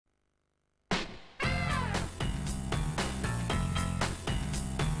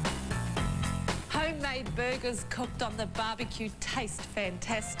homemade burgers cooked on the barbecue taste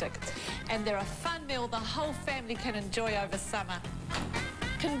fantastic. And they're a fun meal the whole family can enjoy over summer.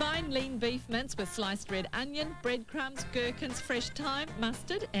 Combine lean beef mince with sliced red onion, breadcrumbs, gherkins, fresh thyme,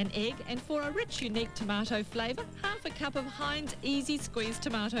 mustard and egg, and for a rich, unique tomato flavour, half a cup of Heinz Easy Squeeze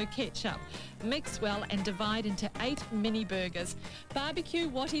tomato ketchup. Mix well and divide into 8 mini burgers. Barbecue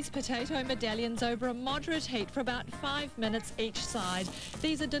Watty's potato medallions over a moderate heat for about 5 minutes each side.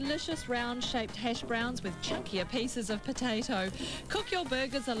 These are delicious round-shaped hash browns with chunkier pieces of potato. Cook your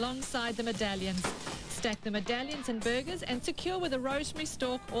burgers alongside the medallions. Stack the medallions and burgers and secure with a rosemary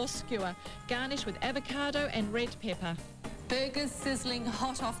stalk or skewer. Garnish with avocado and red pepper. Burgers sizzling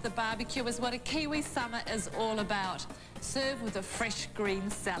hot off the barbecue is what a Kiwi summer is all about. Serve with a fresh green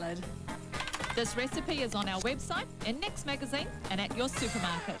salad. This recipe is on our website, in Next Magazine and at your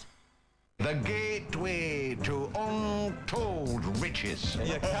supermarket. The gateway to untold riches.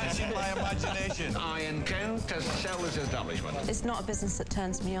 You're catching my imagination. I intend to sell this establishment. It's not a business that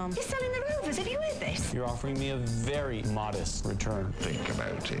turns me on. You're selling the Rovers, have you heard this? You're offering me a very modest return. Think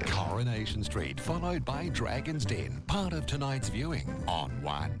about it. Coronation Street, followed by Dragon's Den, part of tonight's viewing on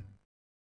One.